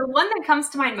 The one that comes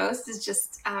to mind most is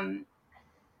just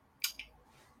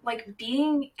like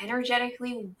being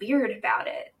energetically weird about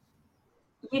it.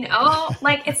 You know,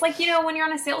 like it's like, you know, when you're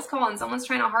on a sales call and someone's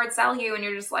trying to hard sell you and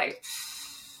you're just like,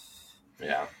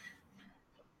 yeah.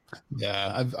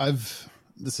 I've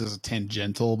this is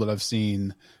tangential, but I've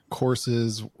seen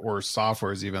courses or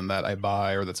softwares even that I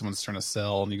buy or that someone's trying to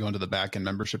sell, and you go into the back end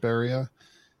membership area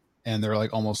and they're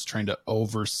like almost trying to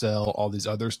oversell all these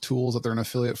other tools that they're an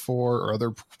affiliate for or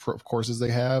other courses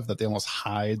they have, that they almost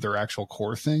hide their actual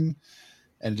core thing.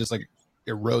 And it just like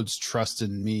erodes trust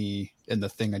in me in the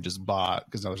thing I just bought,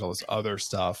 because now there's all this other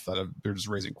stuff that they're just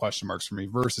raising question marks for me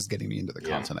versus getting me into the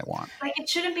content I want. Like it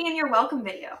shouldn't be in your welcome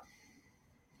video.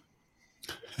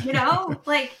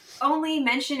 Like only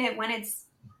mention it when it's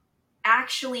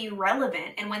actually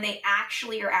relevant and when they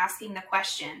actually are asking the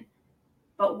question.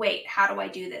 But wait, how do I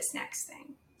do this next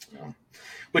thing? Yeah.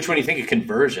 Which, when you think of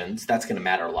conversions, that's going to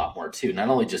matter a lot more too. Not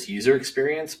only just user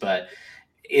experience, but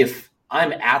if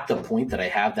I'm at the point that I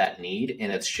have that need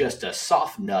and it's just a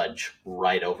soft nudge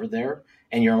right over there,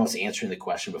 and you're almost answering the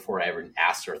question before I ever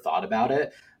asked or thought about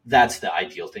it, that's the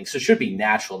ideal thing. So it should be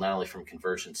natural, not only from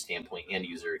conversion standpoint and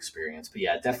user experience. But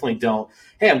yeah, definitely don't,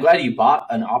 hey, I'm glad you bought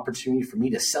an opportunity for me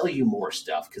to sell you more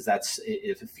stuff, because that's,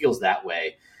 if it feels that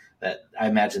way, that I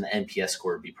imagine the NPS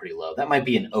score would be pretty low. That might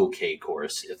be an okay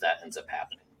course if that ends up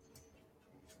happening.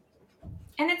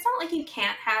 And it's not like you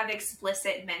can't have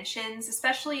explicit mentions,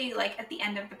 especially like at the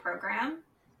end of the program,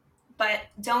 but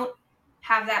don't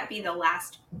have that be the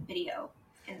last video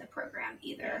in the program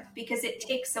either, because it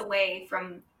takes away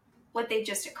from what they've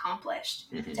just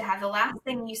accomplished. Mm-hmm. To have the last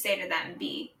thing you say to them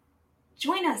be,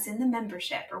 join us in the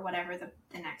membership or whatever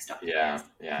the next offer is.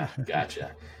 Yeah,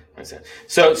 gotcha.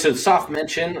 So soft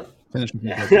mention. So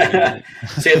you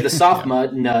have the soft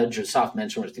nudge or soft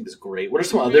mention, which I think is great. What are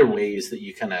some other ways that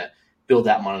you kind of build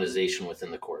that monetization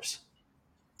within the course?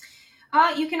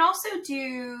 You can also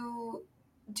do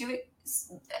it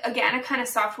again, a kind of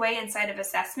soft way inside of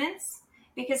assessments,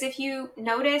 because if you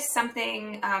notice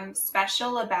something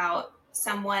special about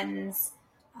someone's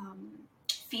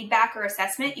feedback or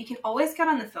assessment, you can always get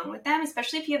on the phone with them,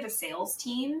 especially if you have a sales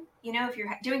team. If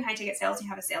you're doing high ticket sales and you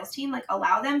have a sales team, like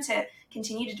allow them to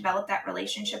continue to develop that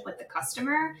relationship with the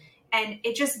customer. And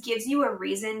it just gives you a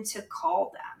reason to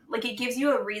call them. Like it gives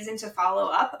you a reason to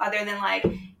follow up other than like,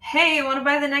 hey, I want to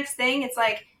buy the next thing. It's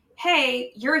like,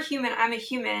 hey, you're a human, I'm a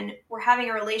human, we're having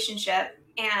a relationship,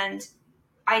 and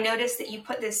I noticed that you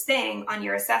put this thing on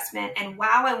your assessment, and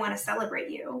wow, I want to celebrate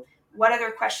you. What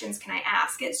other questions can I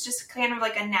ask? It's just kind of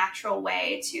like a natural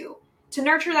way to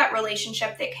nurture that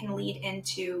relationship that can lead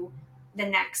into the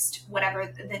next, whatever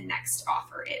the next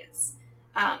offer is.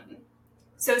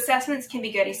 So assessments can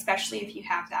be good, especially if you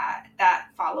have that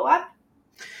follow-up.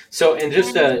 So, and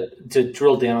just to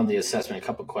drill down on the assessment, a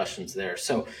couple questions there.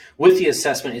 So with the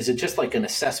assessment, is it just like an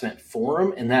assessment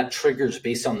form, and that triggers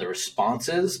based on the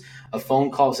responses? A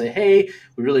phone call, say, hey,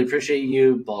 we really appreciate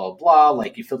you, blah, blah, blah.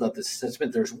 Like you filled out this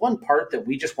assessment. There's one part that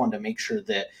we just wanted to make sure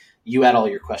that you had all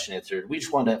your question answered. We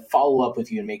just wanted to follow up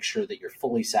with you and make sure that you're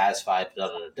fully satisfied,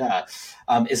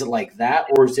 Is it like that,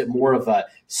 or is it more of a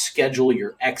schedule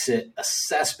your exit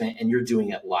assessment and you're doing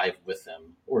it live with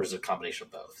them, or is it a combination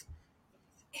of both?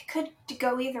 It could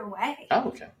go either way. Oh,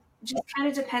 okay. It just kind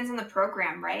of depends on the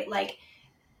program, right? Like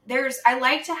I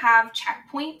like to have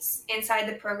checkpoints inside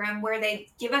the program where they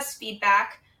give us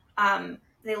feedback.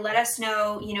 They let us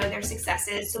know, their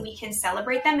successes so we can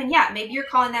celebrate them. And yeah, maybe you're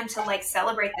calling them to like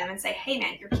celebrate them and say, hey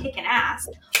man, you're kicking ass.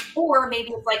 Or maybe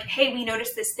it's like, hey, we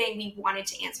noticed this thing. We wanted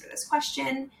to answer this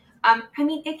question. It can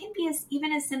be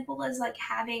even as simple as like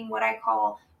having what I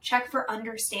call check for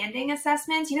understanding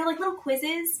assessments, like little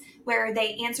quizzes where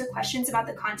they answer questions about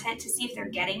the content to see if they're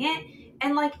getting it.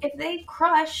 And like, if they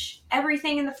crush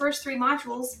everything in the first 3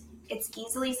 modules, it's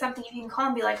easily something you can call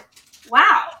and be like,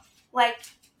 wow, like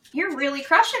you're really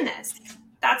crushing this.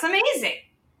 That's amazing.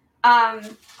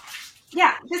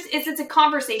 It's a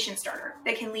conversation starter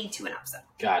that can lead to an upsell.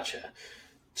 Gotcha.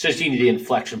 So just you need the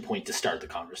inflection point to start the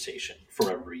conversation for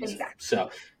a reason. Exactly.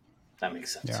 So that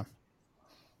makes sense. Yeah.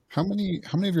 How many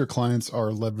of your clients are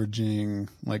leveraging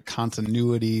like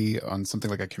continuity on something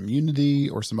like a community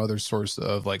or some other source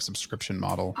of like subscription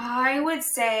model? I would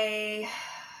say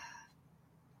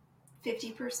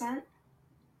 50%.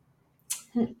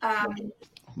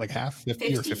 Like half,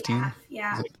 50 or 15? Half,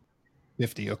 yeah.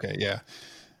 50. Okay. Yeah.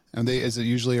 And is it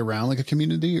usually around like a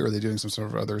community, or are they doing some sort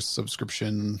of other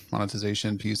subscription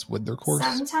monetization piece with their course?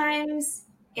 Sometimes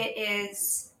it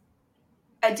is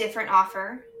a different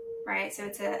offer. Right. So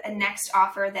it's a next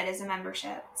offer that is a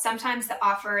membership. Sometimes the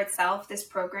offer itself, this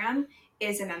program,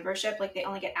 is a membership. Like they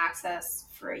only get access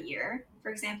for a year, for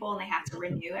example, and they have to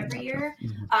renew every year.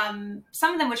 Mm-hmm.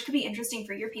 Some of them, which could be interesting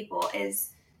for your people,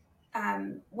 is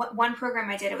one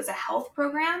program I did, it was a health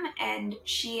program, and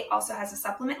she also has a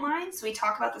supplement line. So we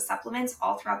talk about the supplements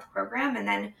all throughout the program, and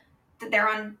then they're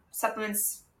on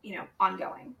supplements,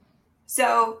 ongoing.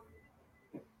 So,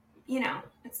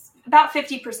 it's about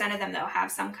 50% of them, though,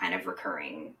 have some kind of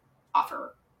recurring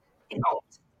offer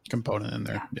involved. Component in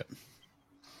there. Yeah.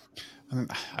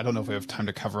 Yep. I don't know if we have time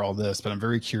to cover all this, but I'm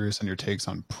very curious on your takes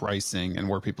on pricing and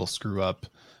where people screw up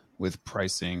with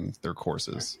pricing their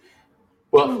courses.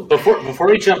 Well, before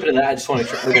we jump into that, I just want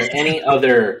to make sure, are there any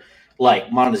other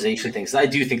like monetization things, I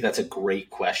do think that's a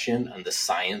great question on the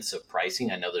science of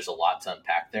pricing. I know there's a lot to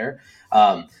unpack there,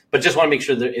 but just want to make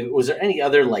sure that was there any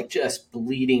other like just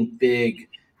bleeding big,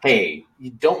 hey, you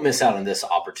don't miss out on this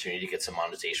opportunity to get some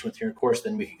monetization with your course.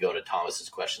 Then we could go to Thomas's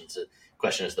question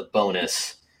as the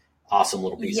bonus, awesome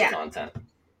little piece of content.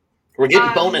 We're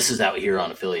getting bonuses out here on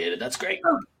Affiliated. That's great.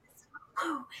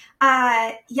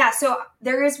 So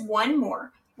there is one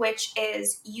more, which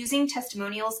is using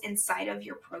testimonials inside of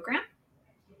your program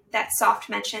that Soft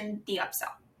mentioned the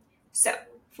upsell. So,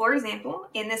 for example,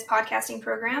 in this podcasting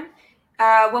program,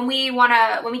 when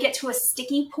we get to a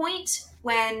sticky point,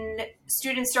 when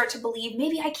students start to believe,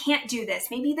 maybe I can't do this,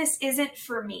 maybe this isn't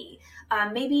for me,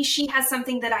 maybe she has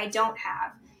something that I don't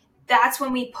have, that's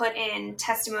when we put in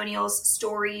testimonials,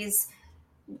 stories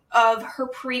of her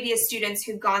previous students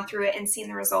who've gone through it and seen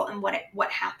the result and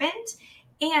what happened.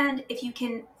 And if you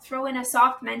can throw in a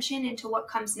soft mention into what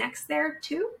comes next there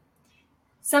too,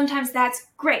 sometimes that's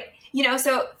great.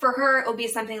 So for her, it'll be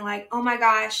something like, oh my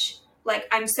gosh,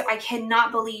 like I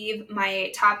cannot believe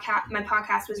my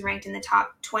podcast was ranked in the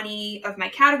top 20 of my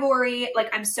category.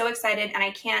 Like I'm so excited and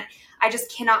I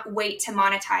just cannot wait to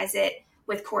monetize it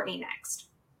with Courtney next.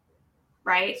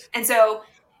 Right. And so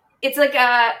it's like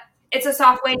it's a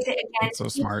soft way to, again, so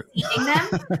smart. Feeding them.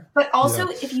 But also,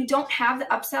 if you don't have the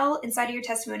upsell inside of your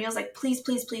testimonials, like please,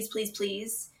 please, please, please,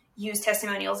 please use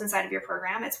testimonials inside of your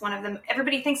program. It's one of them.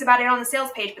 Everybody thinks about it on the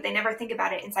sales page, but they never think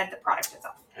about it inside the product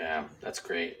itself. Yeah, that's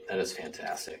great. That is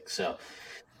fantastic. So,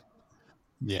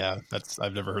 yeah,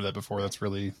 I've never heard that before. But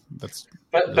really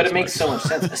it makes so much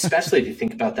sense, especially if you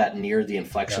think about that near the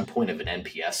inflection point of an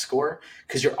NPS score,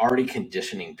 because you're already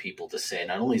conditioning people to say,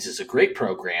 not only is this a great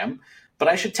program, but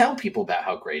I should tell people about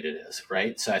how great it is,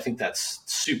 right? So I think that's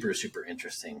super, super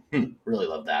interesting. Really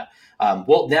love that.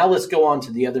 Well, now let's go on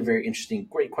to the other very interesting,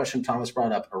 great question Thomas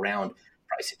brought up around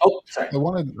pricing. Oh, sorry. I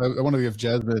wanted to give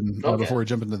Jasmine, before we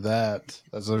jump into that,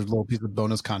 as a little piece of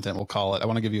bonus content, we'll call it, I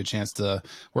want to give you a chance to,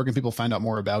 where can people find out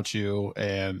more about you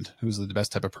and who's the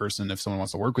best type of person if someone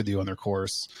wants to work with you on their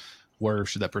course? Where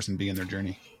should that person be in their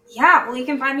journey? Yeah, well, you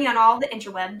can find me on all the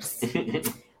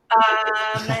interwebs.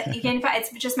 You can find,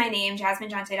 it's just my name,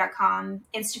 JasmineJonte.com.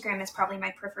 Instagram is probably my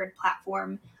preferred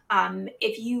platform.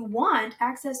 If you want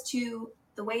access to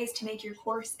the ways to make your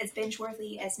course as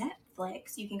binge-worthy as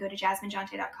Netflix, you can go to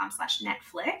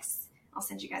JasmineJonte.com/Netflix. I'll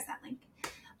send you guys that link.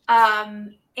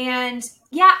 And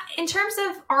yeah, in terms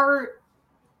of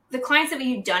the clients that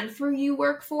we've done for you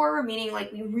work for, meaning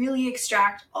like we really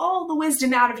extract all the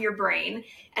wisdom out of your brain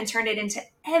and turn it into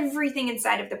everything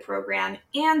inside of the program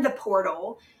and the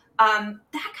portal. That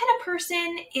kind of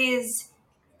person is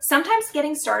sometimes just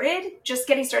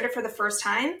getting started for the first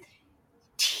time,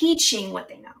 teaching what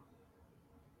they know.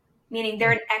 Meaning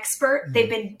they're an expert. They've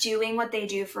been doing what they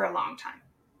do for a long time,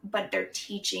 but they're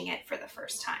teaching it for the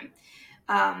first time.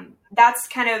 That's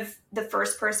kind of the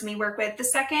first person we work with. The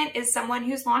second is someone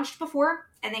who's launched before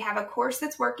and they have a course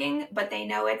that's working, but they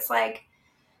know it's like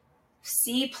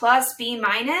C+, B-,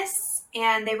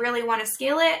 and they really want to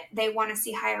scale it. They want to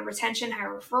see higher retention,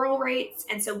 higher referral rates.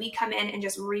 And so we come in and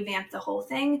just revamp the whole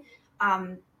thing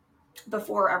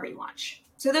before a relaunch.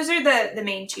 So those are the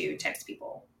main two types of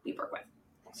people we work with.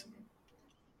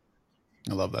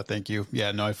 I love that. Thank you.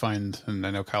 Yeah, no, I find, and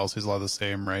I know Kyle sees a lot of the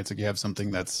same, right? It's like you have something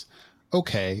that's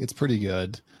okay, it's pretty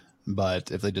good,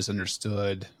 but if they just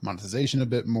understood monetization a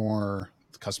bit more,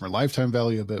 customer lifetime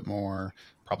value a bit more,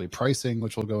 probably pricing,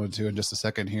 which we'll go into in just a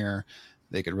second here,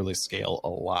 they could really scale a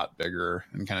lot bigger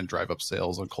and kind of drive up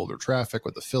sales on colder traffic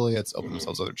with affiliates, open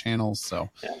themselves other channels. So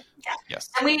yes.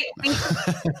 And we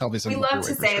love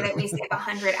to say that we save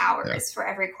 100 hours for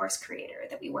every course creator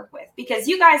that we work with, because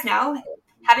you guys know,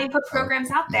 having put programs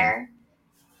out there,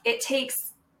 it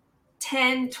takes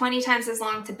 10, 20 times as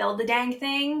long to build the dang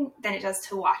thing than it does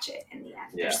to watch it in the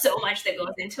end. There's so much that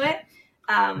goes into it.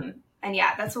 And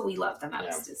yeah, that's what we love the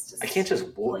most. Is just I can't just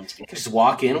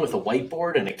walk in with a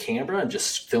whiteboard and a camera and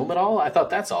just film it all. I thought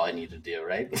that's all I need to do,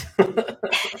 right?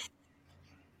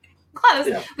 Close.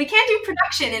 Yeah. We can't do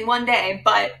production in one day,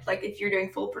 but like if you're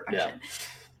doing full production.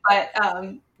 But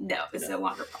no, it's a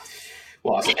longer process.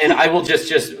 Well, awesome. And I will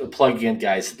just plug in,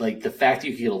 guys, like the fact that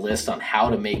you can get a list on how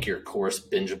to make your course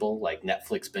bingeable, like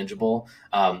Netflix bingeable,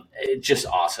 it's just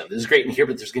awesome. This is great in here,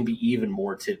 but there's going to be even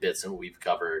more tidbits than what we've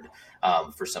covered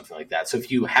for something like that. So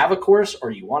if you have a course or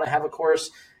you want to have a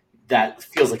course, that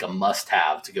feels like a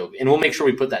must-have to go. And we'll make sure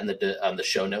we put that in the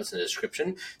show notes in the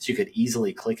description so you could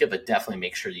easily click it, but definitely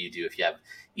make sure that you do if you have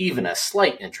even a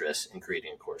slight interest in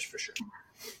creating a course for sure.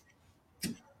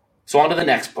 So on to the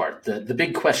next part, the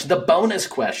big question, the bonus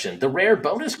question, the rare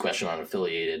bonus question on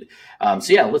Affiliated.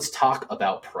 Let's talk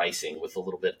about pricing with a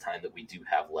little bit of time that we do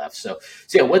have left. So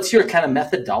what's your kind of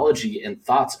methodology and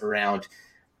thoughts around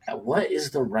what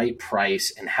is the right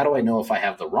price and how do I know if I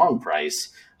have the wrong price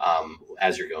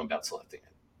as you're going about selecting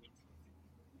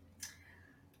it?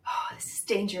 Oh, this is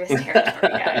dangerous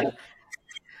territory, guys.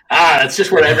 That's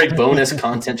just where every bonus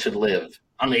content should live,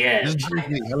 on the edge.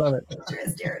 I love it.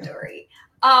 Dangerous territory.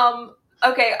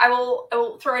 Okay, I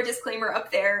will throw a disclaimer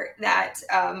up there that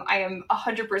I am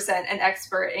 100% an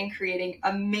expert in creating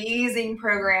amazing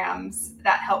programs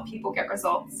that help people get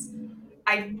results.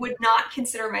 I would not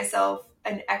consider myself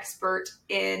an expert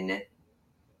in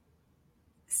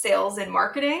sales and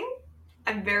marketing.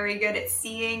 I'm very good at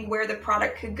seeing where the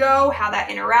product could go, how that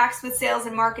interacts with sales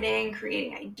and marketing,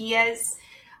 creating ideas.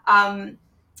 And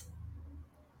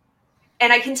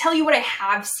I can tell you what I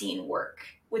have seen work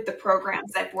with the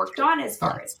programs I've worked on as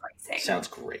far as pricing. Sounds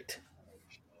great.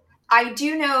 I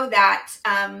do know that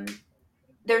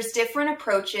there's different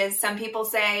approaches. Some people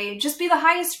say, just be the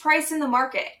highest price in the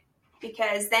market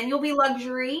because then you'll be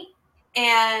luxury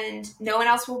and no one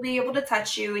else will be able to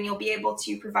touch you and you'll be able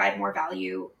to provide more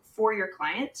value for your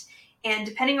client. And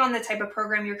depending on the type of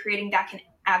program you're creating, that can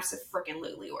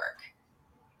absolutely work.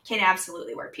 Can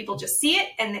absolutely work. People just see it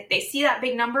and they see that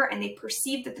big number and they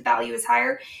perceive that the value is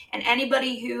higher. And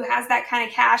anybody who has that kind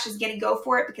of cash is going to go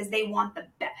for it because they want the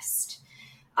best.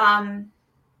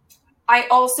 I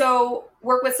also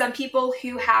work with some people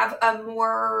who have a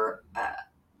more,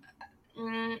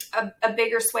 a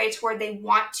bigger sway toward they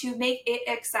want to make it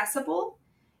accessible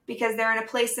because they're in a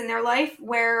place in their life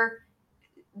where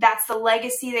that's the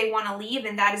legacy they want to leave,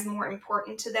 and that is more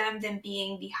important to them than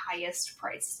being the highest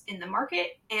price in the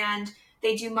market. And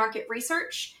they do market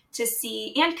research to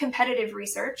see, and competitive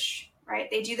research,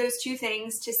 right? They do those two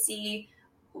things to see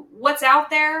what's out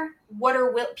there, what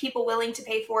are people willing to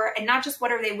pay for, and not just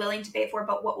what are they willing to pay for,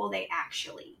 but what will they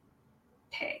actually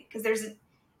pay? Because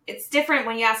it's different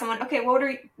when you ask someone, okay, what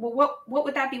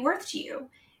would that be worth to you?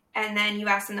 And then you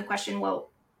ask them the question, well,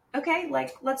 okay,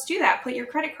 let's do that. Put your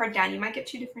credit card down. You might get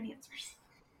two different answers.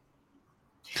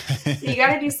 So you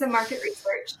got to do some market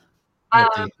research.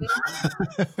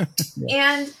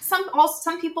 And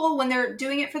some people, when they're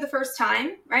doing it for the first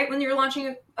time, right? When you're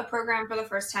launching a program for the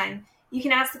first time, you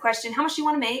can ask the question, how much do you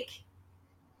want to make,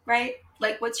 right?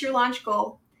 Like, what's your launch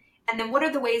goal? And then what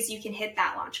are the ways you can hit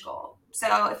that launch goal?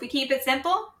 So if we keep it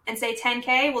simple and say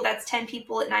 10K, well, that's 10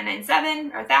 people at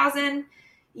 997 or 1,000,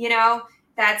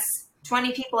 that's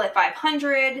 20 people at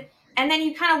 500. And then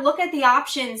you kind of look at the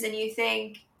options and you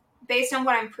think, based on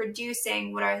what I'm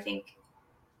producing, what I think,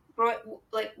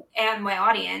 and my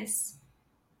audience,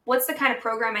 what's the kind of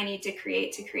program I need to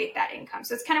create that income?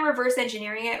 So it's kind of reverse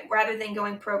engineering it rather than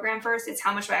going program first. It's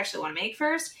how much do I actually want to make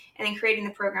first, and then creating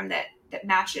the program that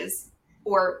matches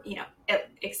or, it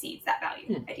exceeds that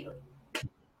value, ideally.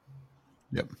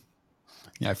 Yep.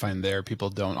 Yeah, I find people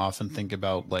don't often think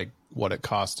about what it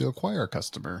costs to acquire a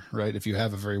customer, right? If you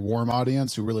have a very warm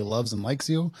audience who really loves and likes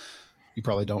you, you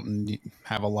probably don't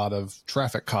have a lot of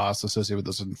traffic costs associated with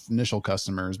those initial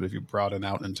customers. But if you broaden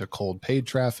out into cold paid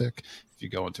traffic, if you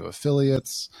go into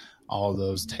affiliates, all of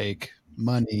those take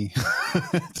money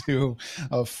to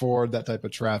afford that type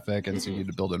of traffic, and so you need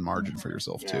to build in margin for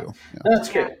yourself too. Yeah. That's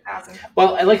good. Awesome.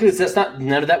 Well, I like this.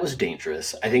 None of that was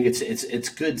dangerous. I think it's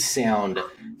good sound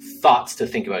thoughts to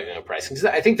think about pricing, because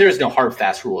I think there is no hard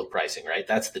fast rule of pricing, right?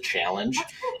 That's the challenge.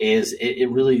 Is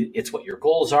it's what your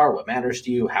goals are, what matters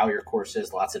to you, how your course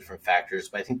is, lots of different factors.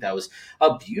 But I think that was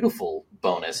a beautiful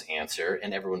bonus answer,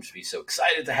 and everyone should be so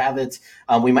excited to have it.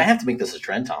 We might have to make this a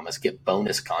trend, Thomas. Get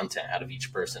bonus content out of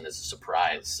each person as a surprise.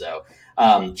 So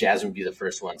Jasmine would be the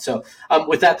first one. So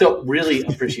with that, though, really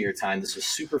appreciate your time. This was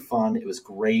super fun. It was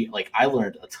great. I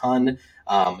learned a ton.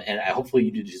 And hopefully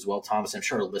you did as well, Thomas. I'm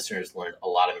sure our listeners learned a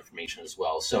lot of information as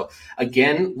well. So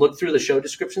again, look through the show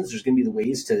descriptions. There's going to be the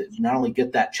ways to not only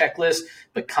get that checklist,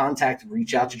 but contact and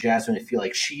reach out to Jasmine and feel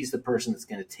like she's the person that's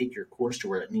going to take your course to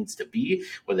where it needs to be,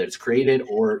 whether it's created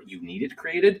or you need it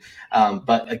created.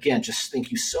 But again, just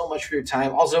thank you so much for your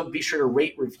time. Also, be sure to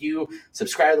rate, review,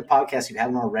 subscribe to the podcast if you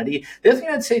haven't already. The other thing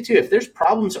I'd say too, if there's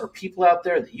problems or people out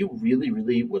there that you really,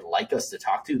 really would like us to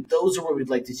talk to, those are where we'd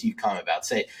like to see you comment about.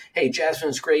 Say, hey, Jasmine,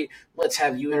 it's great. Let's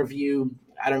have you interview.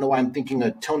 I don't know why I'm thinking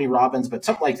of Tony Robbins, but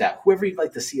something like that. Whoever you'd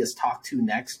like to see us talk to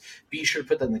next, be sure to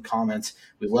put that in the comments.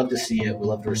 We'd love to see it. We'd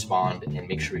love to respond and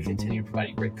make sure we continue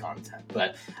providing great content.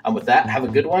 But with that, have a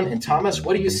good one. And Thomas,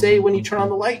 what do you say when you turn on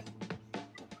the light?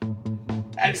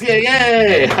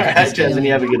 Yay! All right, Jasmine,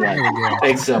 you have a good one.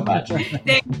 Thanks so much.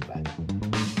 Bye.